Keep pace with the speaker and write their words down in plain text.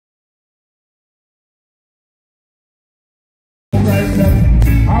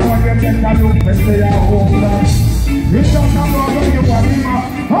them get a look to stay at home. You don't come out of your body, man.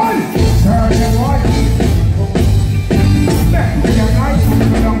 Hey! Turn your wife. Let me get nice and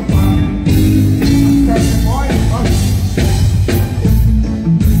go down, man. Turn your wife.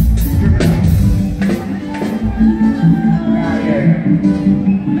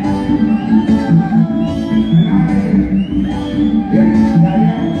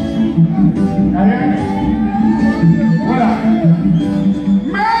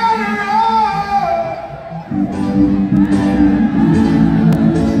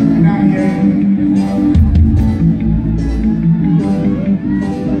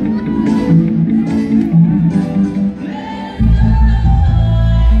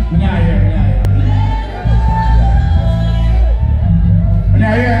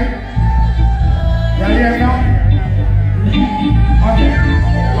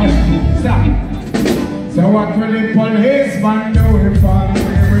 So what will the policeman do if I'm we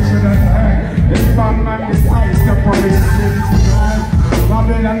should have heard? If I'm man decides the police seems to drive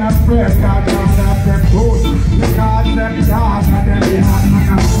Babylon has prayers that just have them good because them stars and them be hot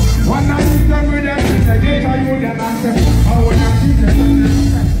man. One night you them with them, they get a you them and them. Oh, when I see them,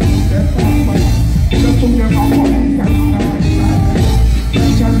 they're fast. Just put them up on the side.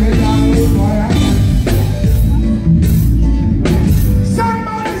 Just lay down with fire.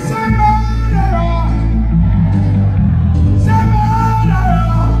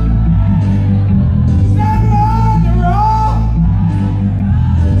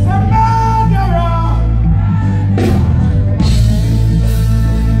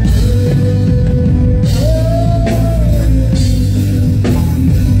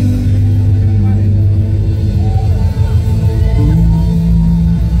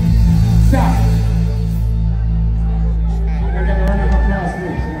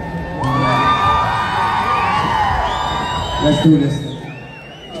 Let's do this.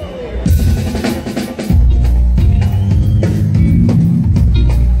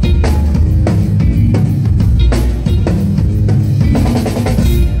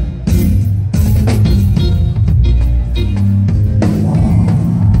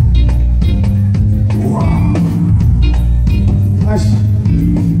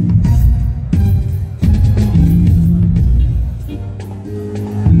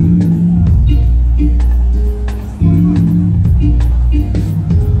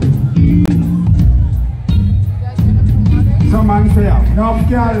 Enough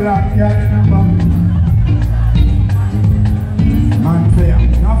girl, girl in a bum. Man fair.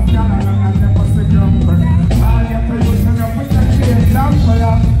 Enough girl and never see grumble. All you have to use is enough with the clean lamp for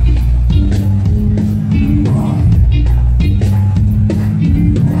ya.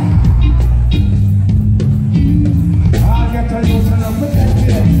 All you have to use is enough with the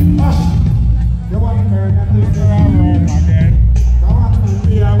clean. Hush! You want to turn and think you're all right again. Come on,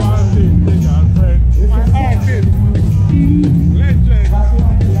 be a one thing, big and friend. It's my outfit.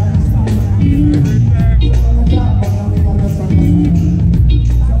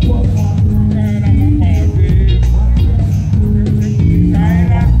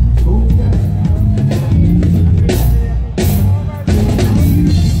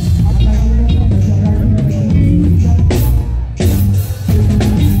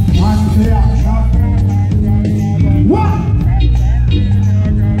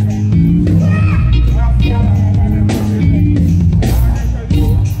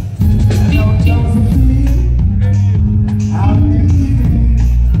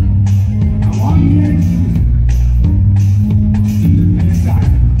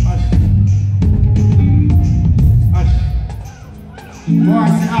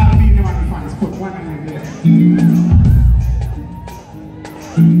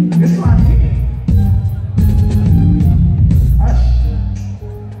 This one here. Hush.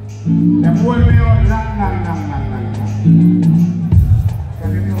 They pull me out long. Can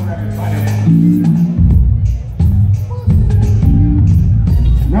you know that it's bad?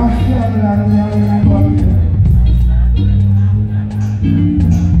 Now,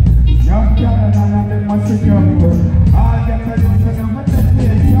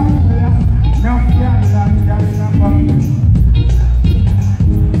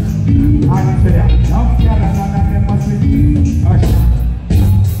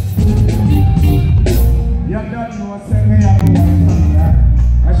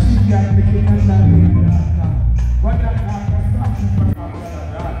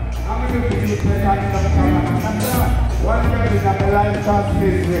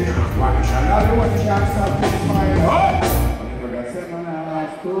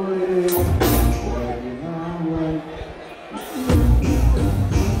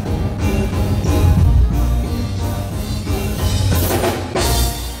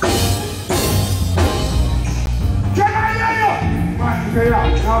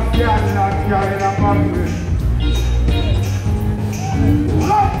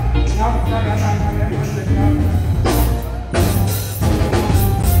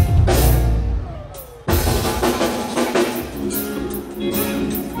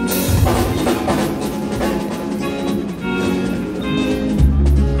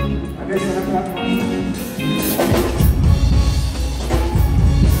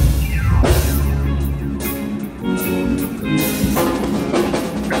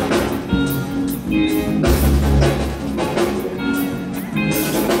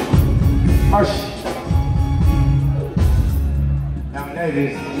 Hush. Now,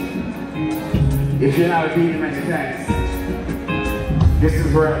 ladies, if you're not a Beenie many times, this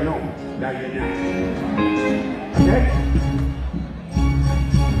is where I know that you're not. Okay?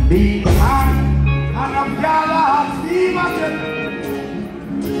 Be a man and a girl, Steve again.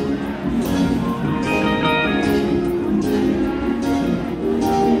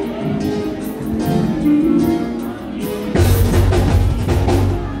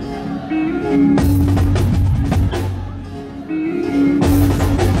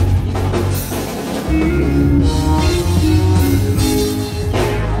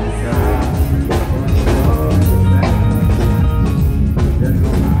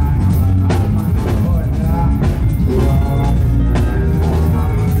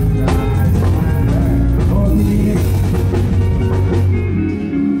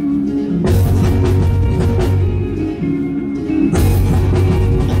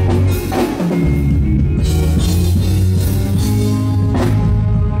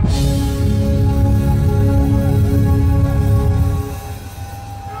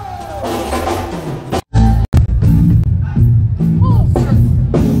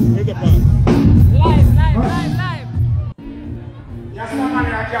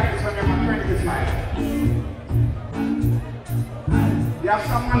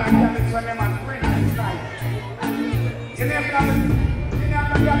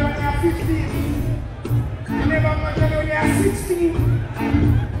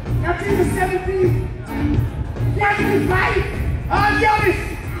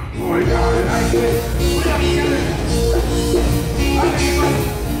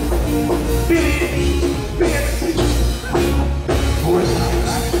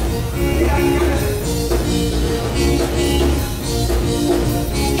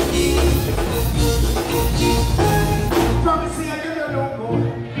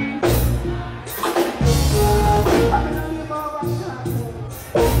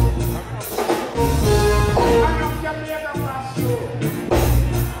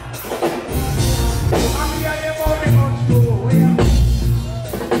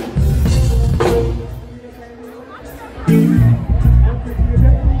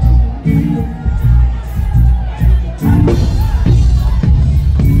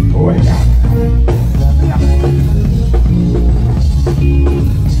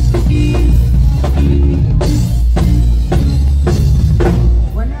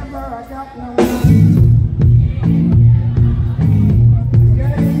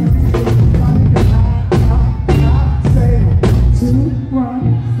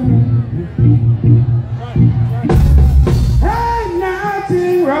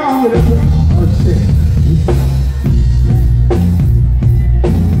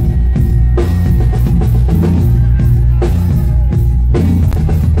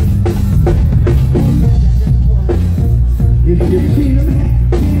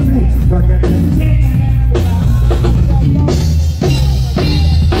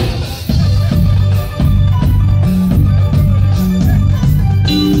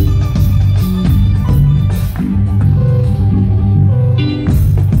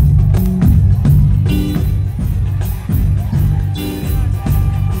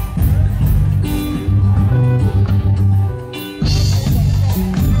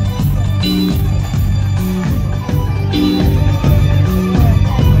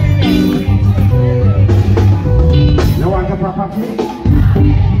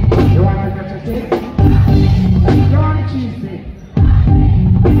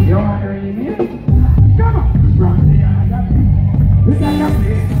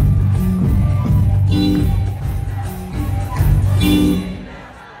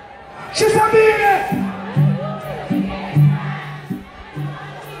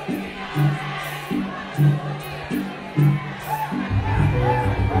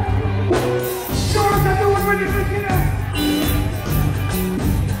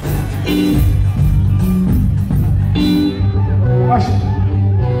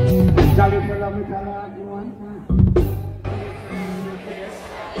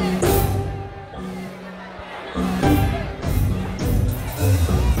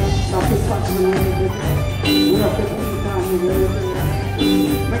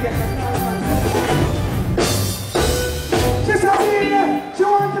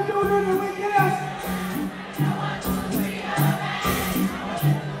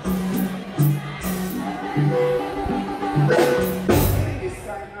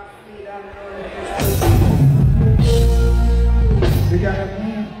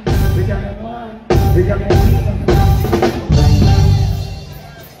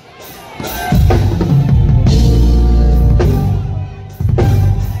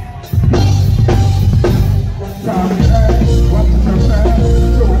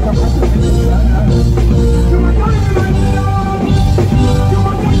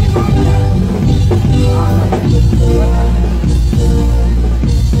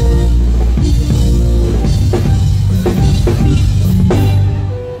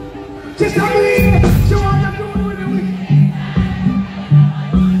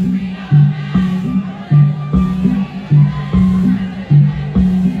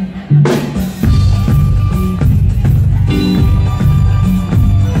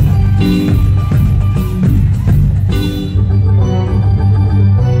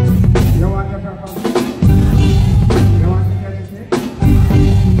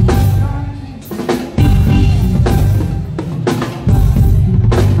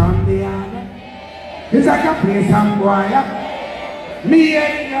 play some boy, yeah? Me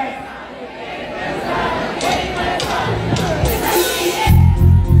and you.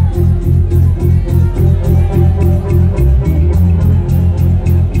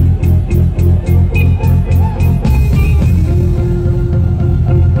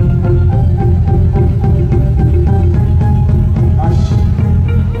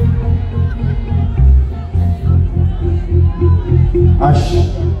 Hush.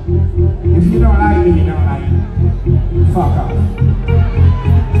 If you don't like me, you don't like me. Fuck off.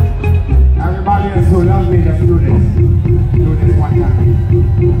 Everybody else who loves me, just do this. Do this one time.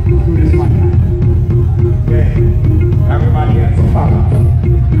 Do this one time. Okay? Everybody else, fuck off.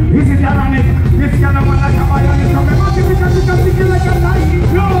 This is your man, this kind of one like a fire, this kind of man, because like a knife.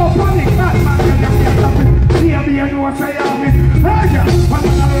 No, panic, bad man, you can't stop it. See me and know what I am. Hey, yeah, what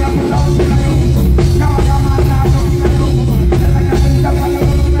I'm going to put out to you. Now, come on, now, don't you know.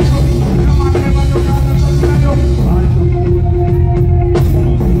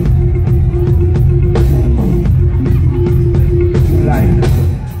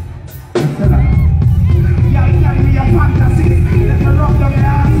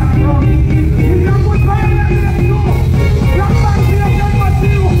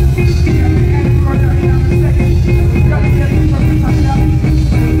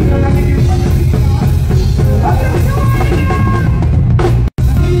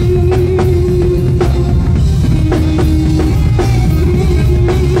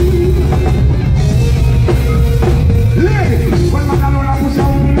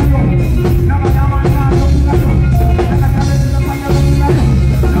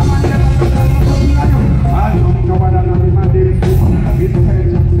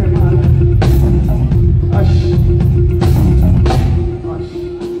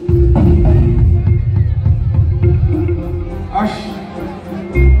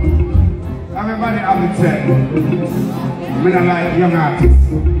 Everybody have it said. I don't like young artists.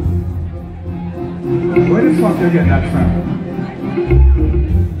 Where the fuck you get that from?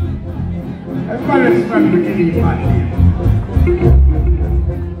 Everybody's from Beenie man here.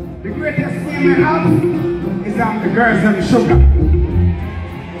 The greatest name I have is the girls and the sugar.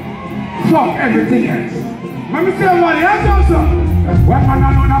 Fuck everything else. Let me say what else also. One man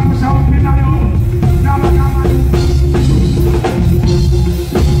alone I push out in the room. Now man.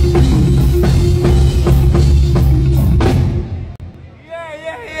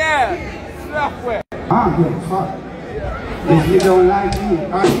 I don't give a fuck. If you don't like me,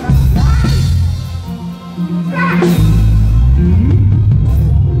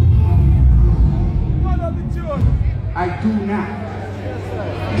 I do not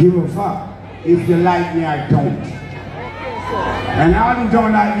give a fuck. If you like me, I don't. And all who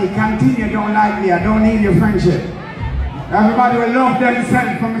don't like me, continue don't like me. I don't need your friendship. Everybody will love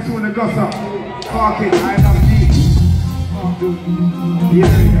themselves from me soon to go up. Fuck it, I love you.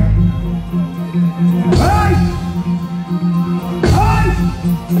 Here we go. Hey! Hey!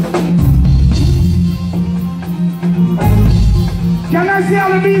 Can I see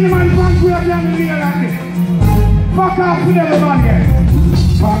all the Beenie man fans who have done the real like this? Fuck off with everybody else.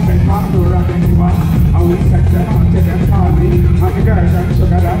 Pump it, pump to rock it, I will sex them out, take them call me, and the girls and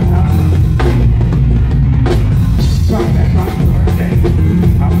sugar that now. Pump it, pump to rock it,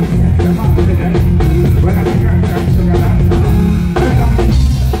 I will sex them out, take them, when the girls and sugar that now.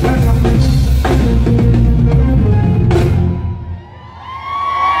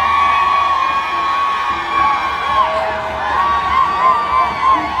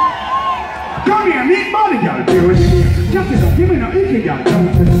 Come here, meet body girl, do it here. Just it up, give me no icky girl.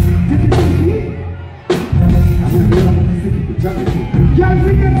 Girl,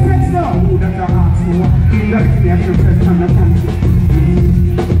 we can sex now. Who that's a heart for? That's the actual sex on the country.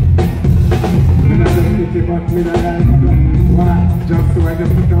 Me not just pity, but me not like it. Why? Just so I can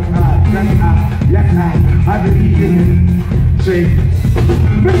put up hard. Yes, I believe in it. Shake.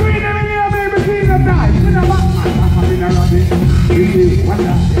 Between them and you, baby, between the ties. Me not back, man. I'm having a rubbish. You see, what's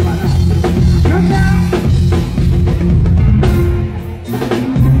that?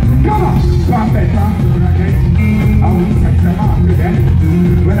 Come on! Pump it, pump it, again. I will sex them out again.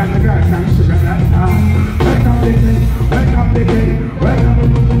 When I'm the girl, I'm sugar that now. Welcome, baby. Welcome, baby. Welcome.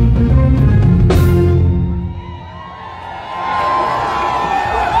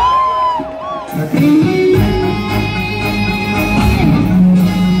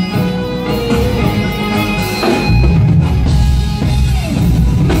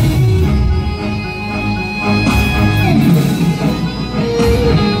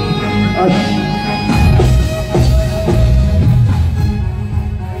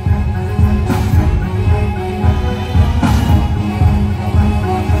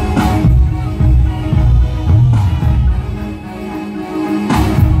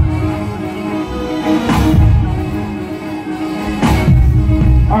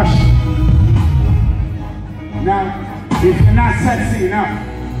 not sexy enough,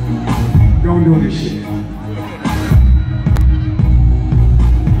 don't do this shit.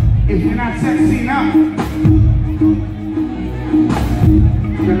 If you're not sexy enough,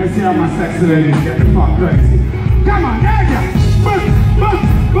 let me see how my sexy ladies get the fuck crazy. Come on, there you go.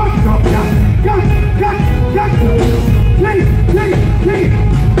 Bust up, yeah. Got. Please.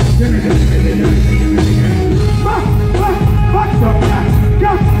 Give me. Bust up, yeah.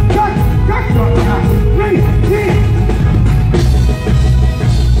 Got up, yeah. Please.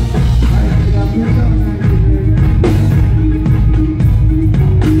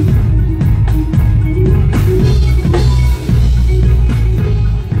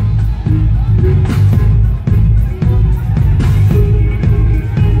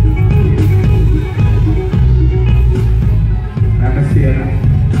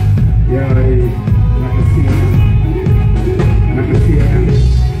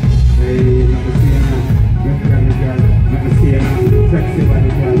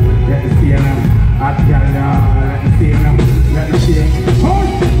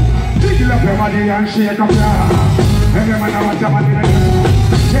 And shake up your arm. Every man I want your body like that.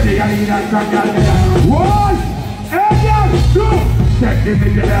 Tell the girl you dance from your there. 1, hey girl, 2. Take the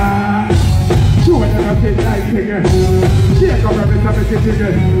big dance. Show them a big like figure. Shake up every time you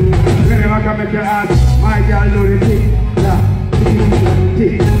figure. Then you want to make your ass. My girl do the tick, tock,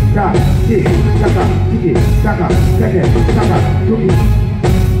 tick, tock,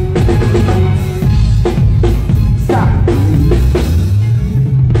 stop.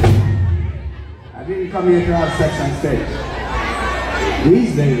 I didn't come here to have sex on stage.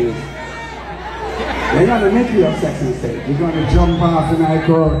 These ladies, they're going to make you have sex on stage. You're going to jump off the night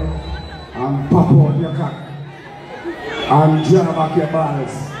cord and pop out your cock and jam back your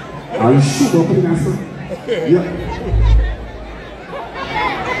balls and shoot up in us. Yeah.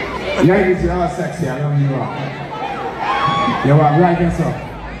 Ladies, you're all sexy. I love you all. You are right there, sir.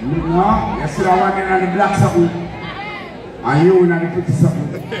 No, you see that one in the black something and you in the pretty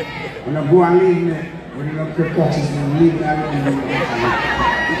something. When I go and leave me, when you don't get touches, you leave me alone.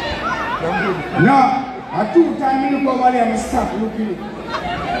 No, I 2 times you look over there and stop looking.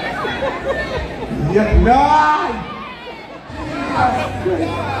 Yeah, no!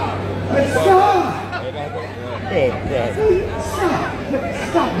 Let's stop!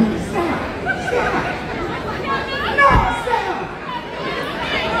 Stop! No, stop!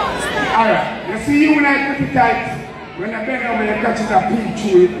 Alright, you see you when I put it tight. When I bend over, you catch it a pin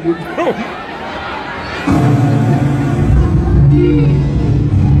through it.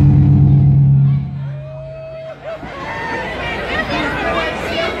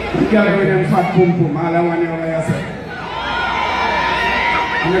 You gotta go with them fat pum pum, all I want you over here, sir.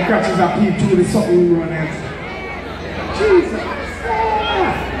 And the catches a pin through the something run it. Jesus,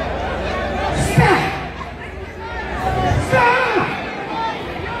 stop!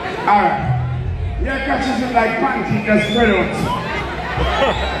 Alright. Your catches look like pancake that's spread out.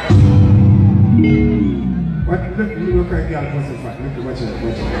 What? Look like the other person fat. Look, watch it.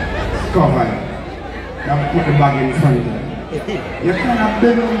 Cover it. You have to put the bag in front of it. You cannot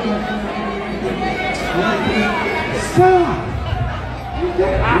bend over. Stop!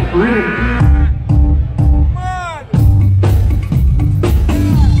 Really?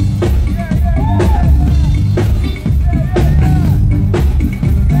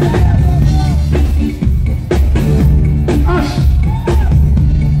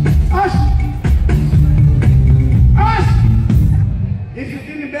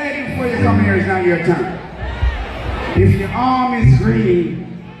 Your time. If your arm is green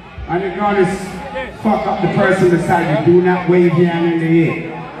and you're going to fuck up the person beside you, do not wave your hand in the air.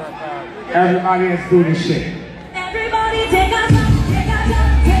 Everybody else do this shit. Everybody take a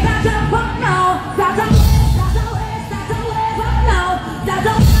jump, up now. Start a wave up now. Start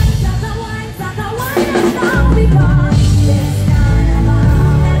a wine now because this carnival.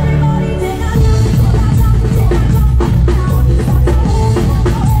 Everybody take a jump, up now.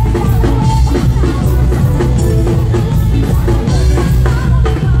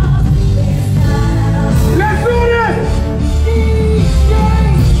 Let's do this!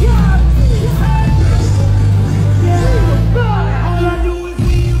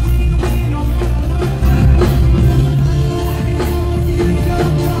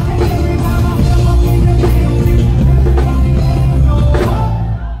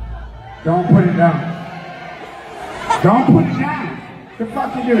 Don't put it down. Don't put it down. The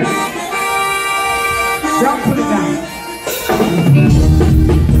fuck you doing? Don't put it down.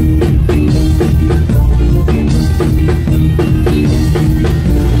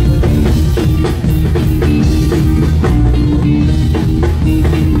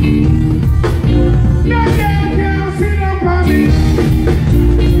 No, sit up on me.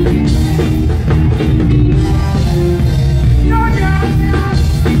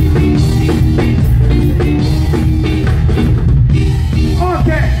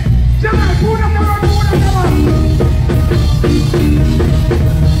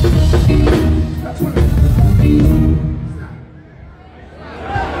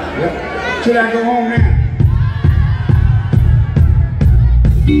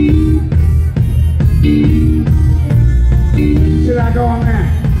 Should I go on there?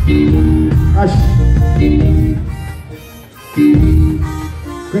 Hush.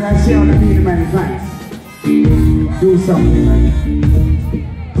 Could I see all the Beenie Man fans? Do something like that.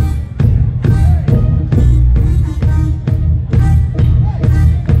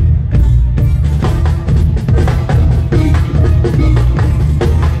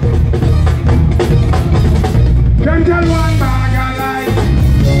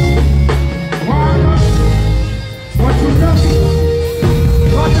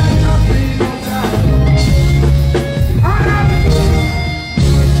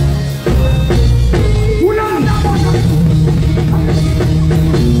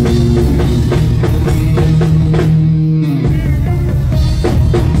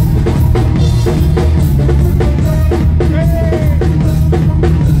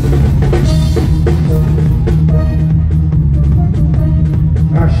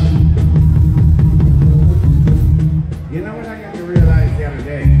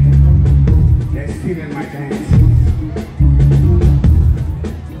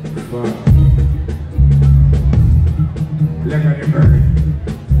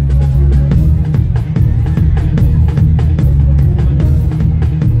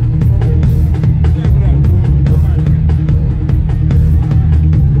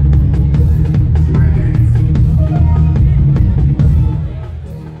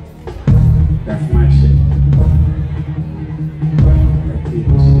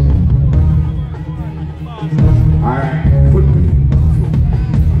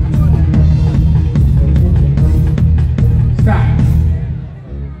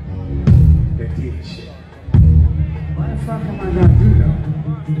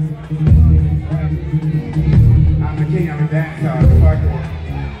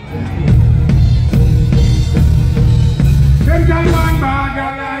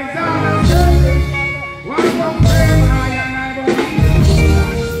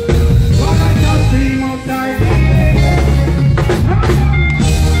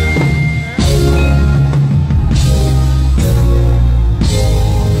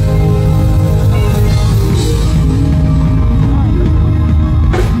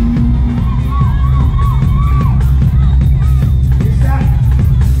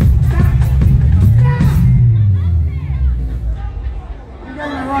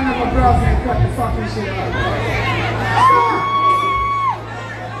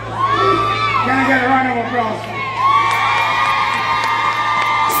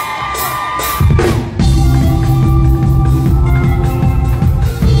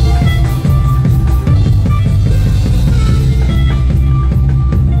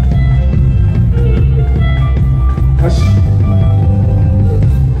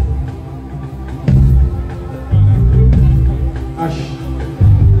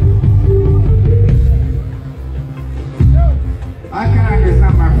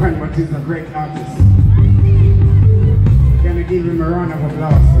 He's a great artist. Gonna give him a round of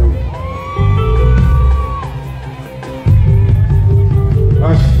applause.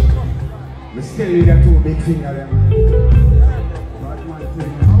 Hush. We still need a two big finger them. But one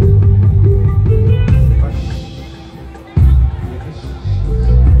thing. Hush.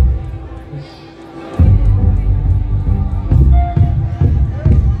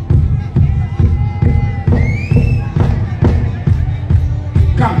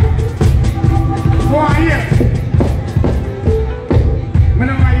 Come. Go on here. I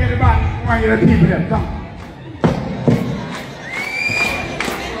don't want to hear the band. I want to hear the people there. Come.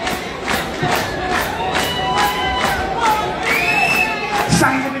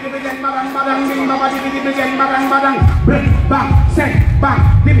 Sang di begin badang badang ding baba di begin badang badang. Bang bang sing bang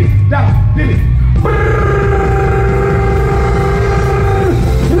dibi dab dibi.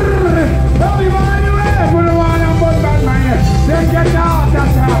 Everybody ready for the one on board bad man here. Then get out.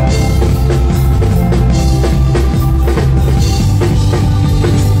 That's how.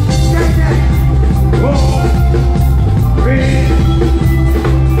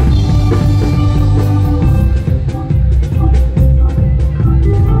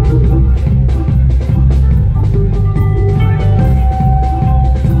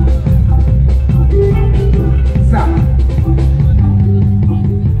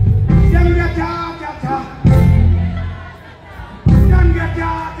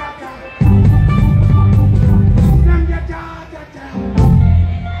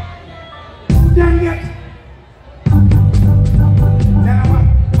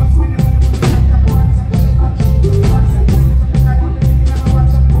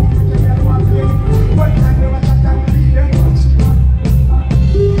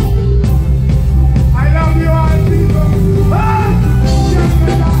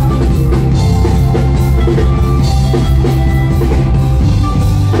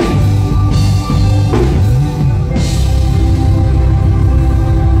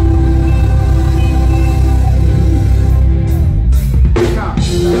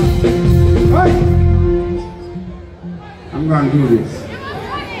 going to do this.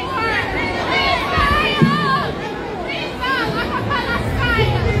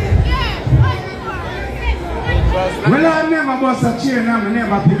 Well, I never bust a chain and I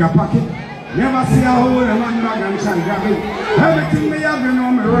never pick a pocket. Never see a hole in one bag and try to grab it. Everything me have, you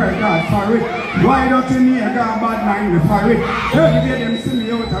know me work hard for it. Why don't you need a got bad mind for it? Every day them see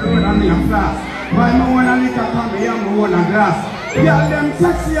me out the road and me a flash. Why me want a liquor for me and me want a glass. Yeah, them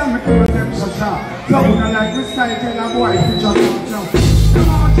sexy and me clothes them so sharp. So we don't like this style, tell a boy to just jump. Come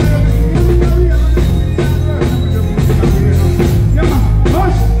on, tell me. Come on,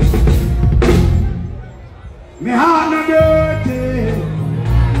 push. Me heart not dirty.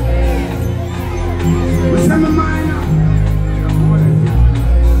 We say my mind up.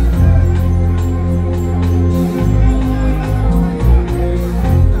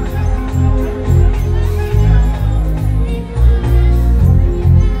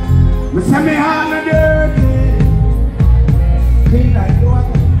 We say my heart not dirty. Clean like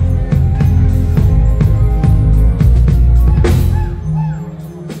water.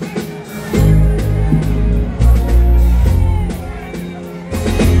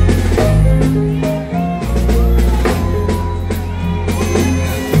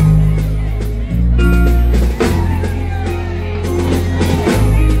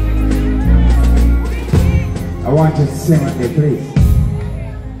 I want you to sing with me, please.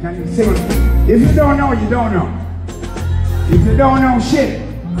 Can you sing? If you don't know, you don't know. If you don't know shit,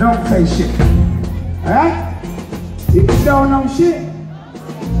 don't say shit. Alright? If you don't know shit,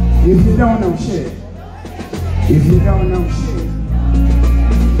 if you don't know shit, if you don't know shit,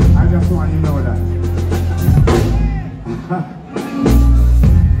 I just want you to know that.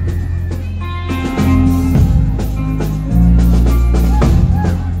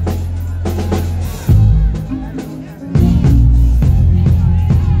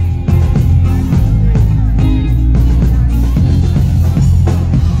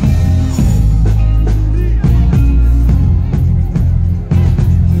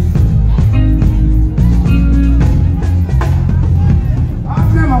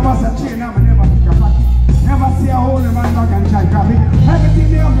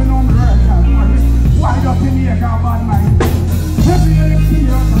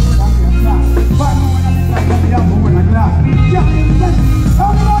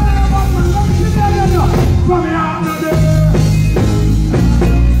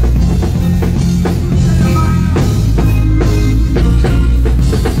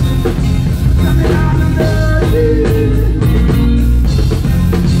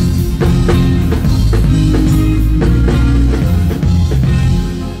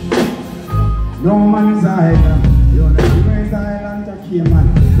 No man is an island. You know the great island of Cayman.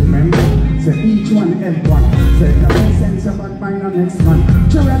 Remember, say each one help one. Say the best sense of bad mind on next man.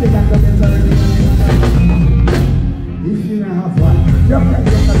 Sure, they got the best already. If you don't have one, you can get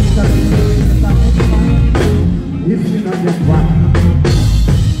the best already. If you don't get one.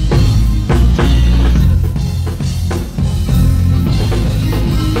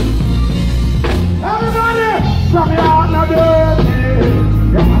 Everybody, from your heart now, dirty.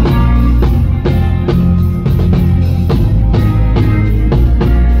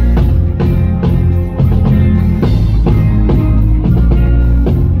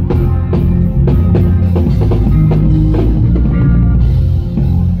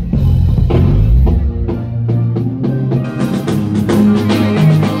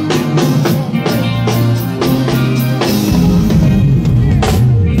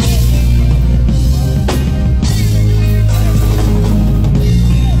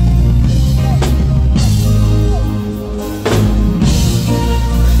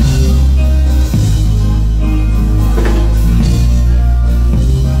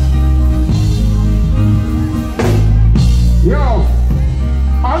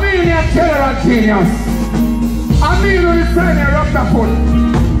 Genius. I mean when it's time to rock the foot.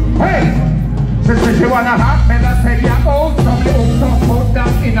 Hey! She said she wanna have me, I said you're old. Somebody who come put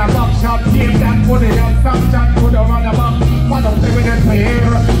that in a box shop. Give that booty and some chat to the run about. Why don't they with it here?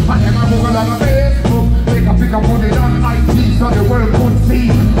 I never Google on Facebook. Pick up put it on IT so the world could see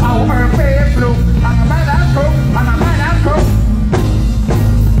how her face look. And a man and cook, and a man and cook.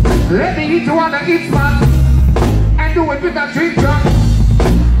 Let me eat one of each man. And do it with a drink drop.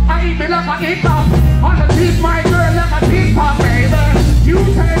 I eat me like a eat up. On the teeth, my girl, like a teeth pop, baby. You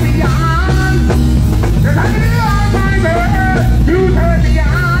turn me on. You turn me on, my girl. You turn me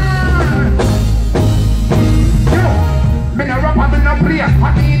on. Yo, me no rap, me no play.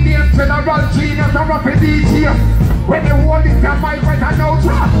 I'm the Indian general genius, I'm rapping DJ. When the world is down, my friend, I know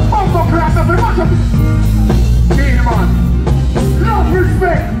trap. Also class of the bottom. Beenie man. Love,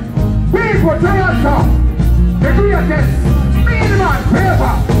 respect. People, Toronto. The greatest.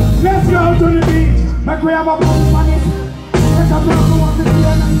 have a phone money. Let's have a phone to see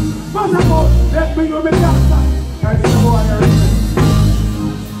you. First of all, let's bring you my doctor. Let's go on here.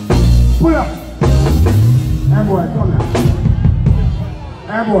 Pull up. Hey boy, come here.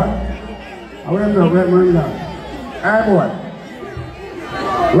 Hey boy. I will go. Hey boy.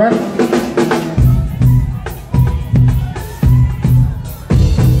 Well.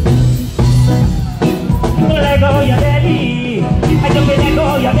 Let go your daddy. I just feel let go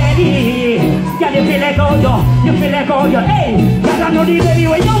your daddy. Yeah, you feel let go you feel let go your hey. Yeah, I know the baby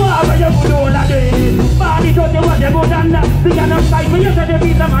when you are when you put all that day. Body don't you want to go down that. We cannot fight when you say the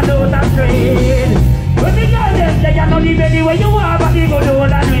beat them and do that straight. When we got them, yeah, I know the baby when you are but they go do all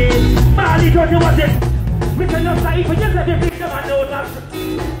that way. Body don't you want to. We cannot fight when you say the beat them and do that straight.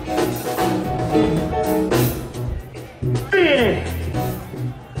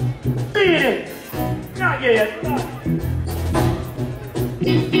 Beat it. Not yet.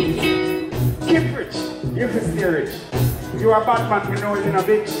 Keep rich, if you stay rich. You are Batman, we know you're a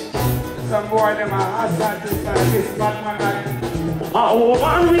bitch. Some boy them are hazard this Batman like. I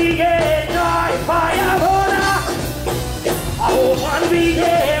woman we get joy, fire burner. I woman we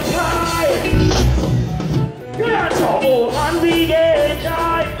get fire. Yes, I woman we get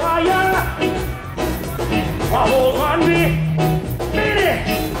joy, fire. I woman we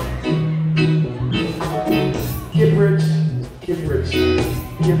keep rich, keep rich,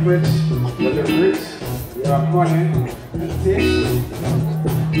 keep rich, but the rich, you have money, and this.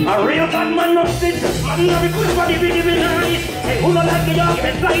 a real bad man not sit, man not be good for the big nice. Hey, who don't like the dog,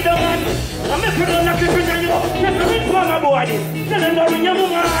 let's slide on. I'm a friend of the people and you, never reach for my body. Tell them that when you're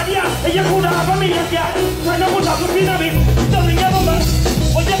moving around here, you could have a million cat. Try to put up a pin of it, don't be never man.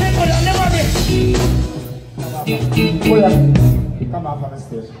 But you can put up never be. Come off on the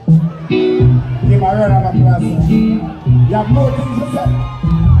stage. Give a round of applause. You have more things to say.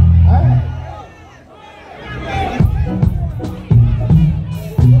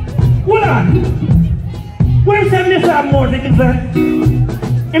 Hold on. Where is this have more things to say?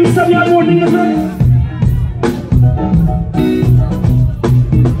 Him said you have more things to say?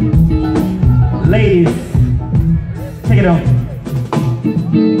 Ladies, take it on.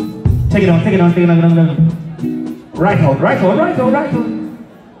 Take it on, take it on, take it on. Right out.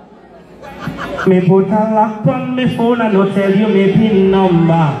 Me put a lock on my phone and no tell you me pin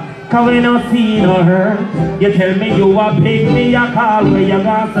number. Cause we no see no hurt. You tell me you a pick me a call where you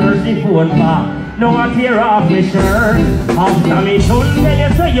gonna search the phone for. No one tear off my shirt. After me Sunday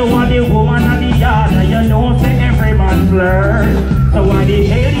you say you are the woman of the yard. And you know say every man flirt. So why the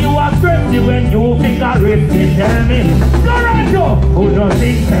hell you are crazy when you pick a risk? You tell me, Lorenzo, who don't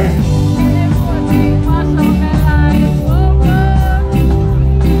think that?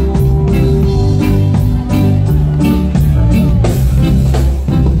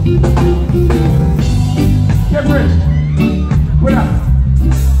 Get rich. Put up.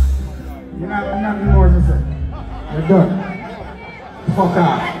 You're not nothing more to say. You're done. Fuck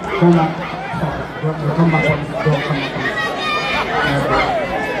off. Come back. Fuck. Don't come back. Don't come back.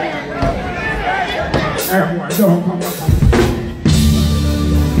 Hey, boy, don't come back.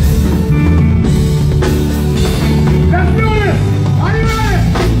 Let's do this. Are you ready?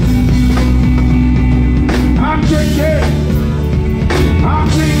 I'm drinking. I'm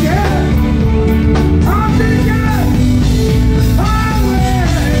drinking. I'm drinking.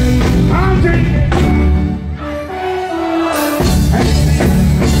 I'm drinking.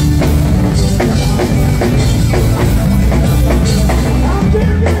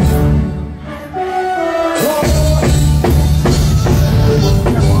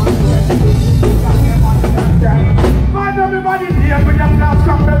 Everybody here with them now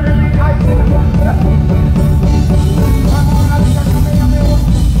come very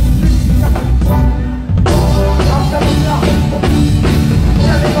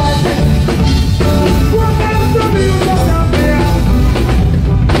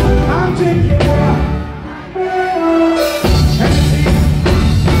I'm taking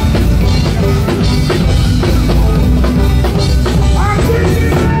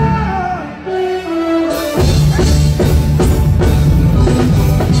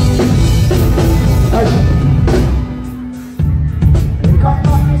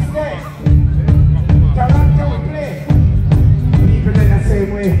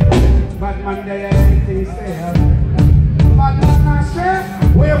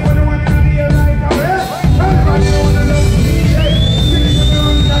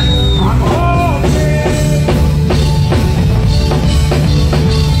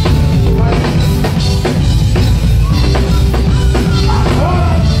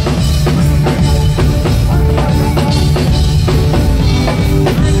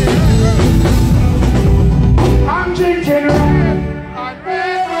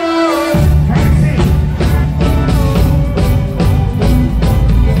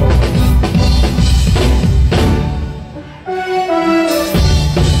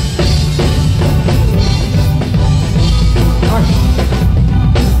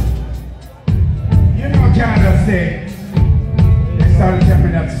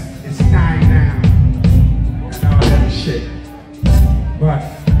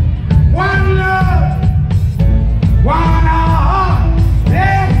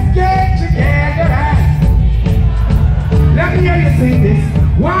this.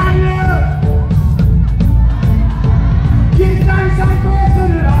 One love.